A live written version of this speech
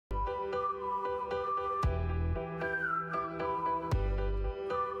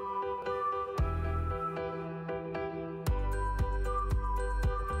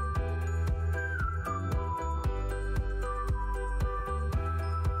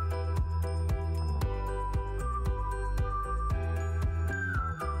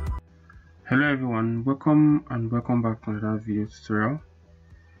Hello everyone, welcome back to another video tutorial.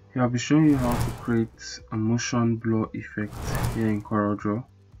 Here I'll be showing you how to create a motion blur effect here in CorelDraw.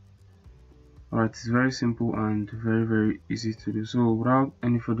 Alright, it's very simple and very easy to do. So without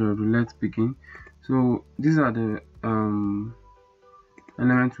any further ado, let's begin. So these are the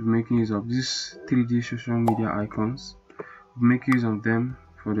elements we're making use of. These 3D social media icons. We make use of them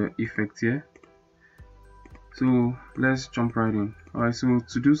for the effect here. So let's jump right in. Alright, so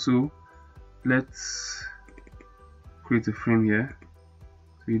to do so, let's create a frame here.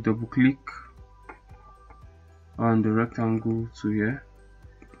 So you double click on the rectangle to here,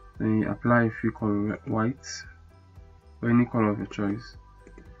 then you apply a few color white or any color of your choice,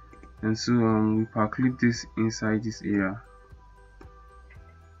 and so we power clip this inside this area.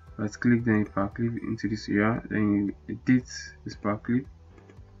 Right click, then you power clip into this area, then you edit this power clip.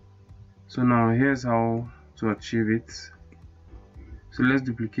 So now here's how to achieve it. So let's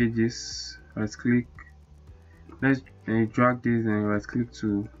duplicate this. Right click, let's drag this and right click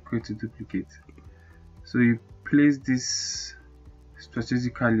to create a duplicate. So you place this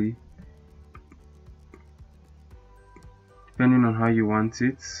strategically depending on how you want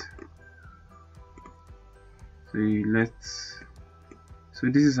it. So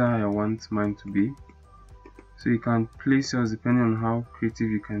this is how I want mine to be. So you can place yours depending on how creative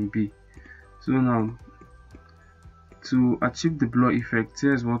you can be. So now to achieve the blur effect,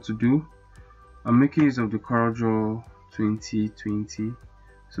 here's what to do. I'm making use of the CorelDraw 2020,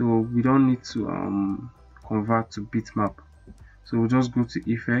 so we don't need to convert to bitmap. So we'll just go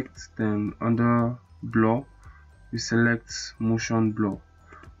to effect, then under blur we select motion blur.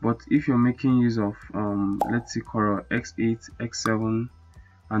 But if you're making use of let's say Corel X8, X7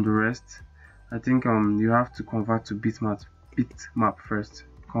 and the rest, I think you have to convert to bitmap first.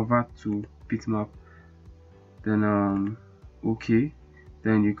 Convert to bitmap, then okay,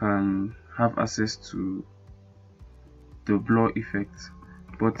 then you can have access to the blur effect.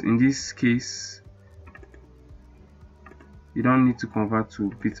 But in this case you don't need to convert to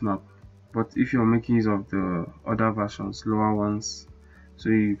bitmap. But if you're making use of the other versions, lower ones, so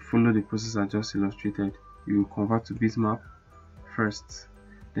you follow the process I just illustrated, you convert to bitmap first,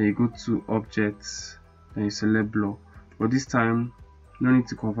 then you go to objects, then you select blur. But this time no need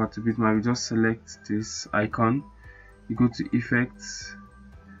to convert to bitmap. You just select this icon, you go to effects,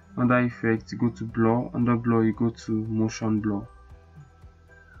 under effect you go to blur, under blur you go to motion blur.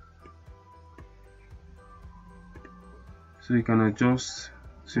 So you can adjust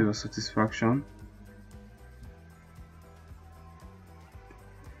to your satisfaction.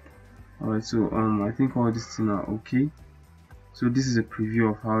 Alright, so I think all these things are okay. So this is a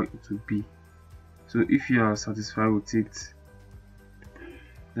preview of how it will be. So if you are satisfied with it,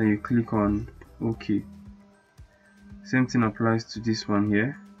 then you click on OK. Same thing applies to this one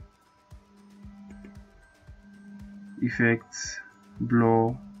here. Effects,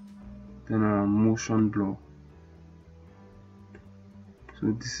 blur, then motion blur.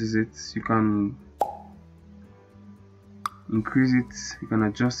 So this is it. You can increase it, you can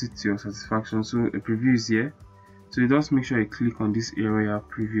adjust it to your satisfaction. So a preview is here. So you just make sure you click on this area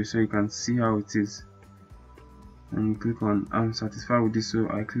preview so you can see how it is. And you click on I'm satisfied with this, so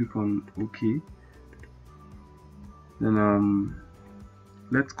I click on OK. Then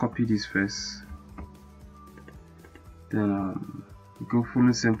let's copy this first. Then you go follow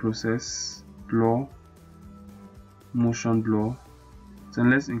the same process, blur, motion blur. Then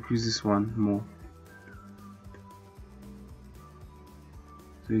let's increase this one more.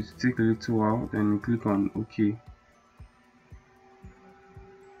 So it take a little while, then you click on OK.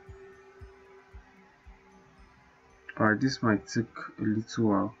 Alright, this might take a little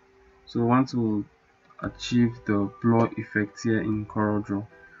while. So I want to achieve the blur effect here in CorelDraw.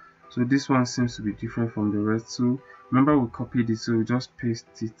 So this one seems to be different from the rest. So remember we copied it, so we just paste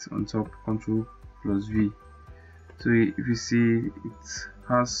it on top, Ctrl+V. So if you see, it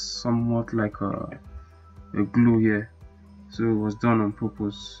has somewhat like a glue here. So it was done on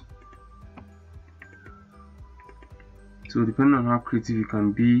purpose. So depending on how creative you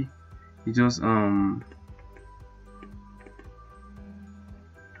can be, you just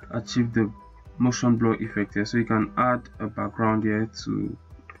achieve the motion blur effect here. So you can add a background here to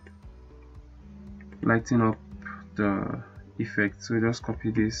lighten up the effect. So you just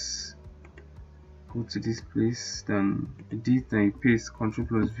copy this, go to this place, then edit, then you paste,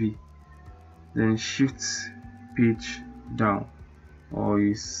 Ctrl+V, then shift page down, or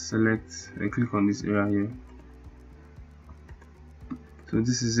you select click on this area here. So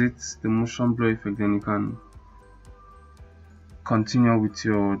this is it, the motion blur effect. Then you can continue with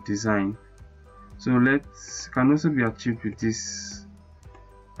your design. So can also be achieved with this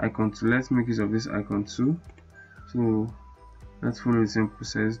icon too. Let's make use of this icon too. So let's follow the same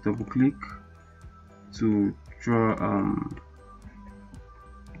process. Double click to draw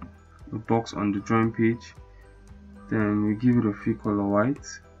a box on the drawing page. Then we give it a free color white.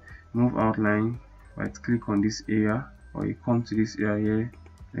 Move outline, right click on this area, or you come to this area here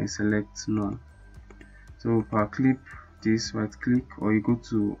and select none. So power clip this, right click, or you go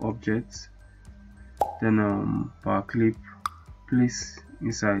to object, then power clip, place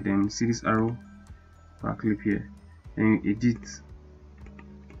inside, then see this arrow, power clip here, and you edit.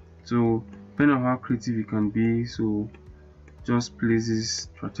 So depending on how creative you can be, so just place this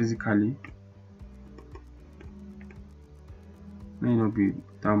strategically. May not be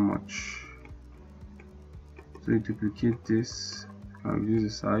that much. So you duplicate this, reduce the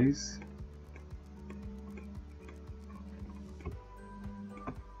size.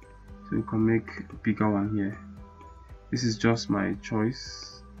 So you can make a bigger one here. This is just my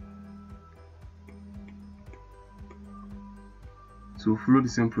choice. So follow the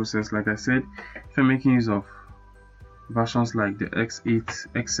same process. Like I said, if you're making use of versions like the X8,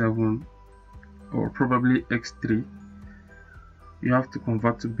 X7, or probably X3, you have to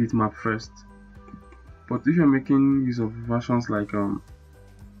convert to bitmap first. But if you're making use of versions like from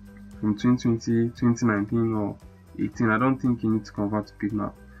 2020, 2019, or 18, I don't think you need to convert to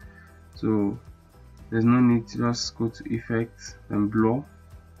bitmap. So there's no need to just go to effect, then blur,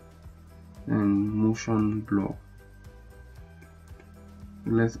 and motion blur.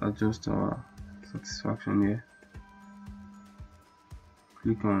 Let's adjust our satisfaction here.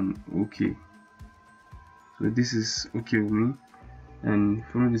 Click on OK. So this is okay with me, and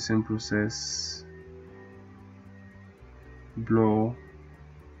follow the same process. Blur,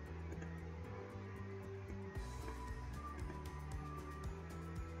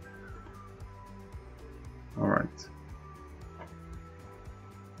 alright.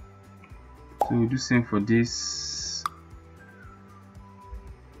 So we do same for this.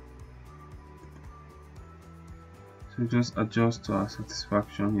 So just adjust to our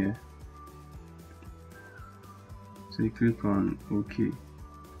satisfaction here. So you click on OK.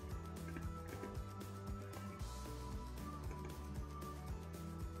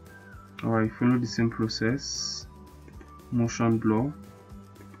 Alright, follow the same process. Motion blur.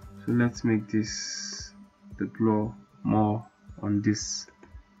 So let's make this the blur more on this.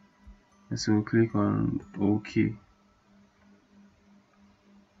 And so we'll click on OK.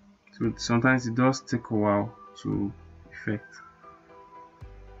 So sometimes it does take a while to effect.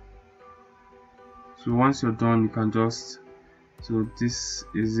 So once you're done, you can just, so this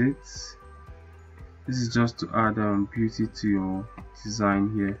is it. This is just to add beauty to your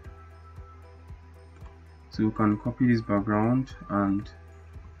design here. So you can copy this background and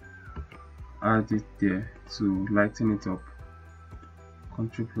add it there to lighten it up.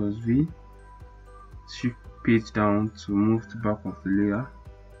 Ctrl+V, shift page down to move to back of the layer.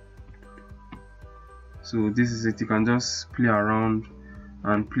 So this is it. You can just play around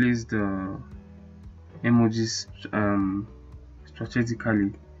and place the emojis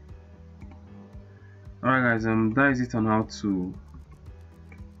strategically. Alright guys, that is it on how to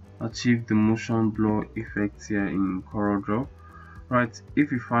achieve the motion blur effect here in CorelDraw. Right,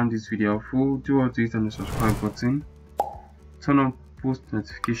 if you found this video helpful, do want to hit on the subscribe button, turn on post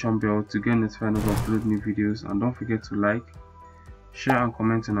notification bell to get notified of upload new videos, and don't forget to like, share and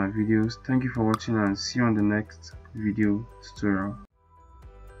comment on our videos. Thank you for watching, and see you on the next video tutorial.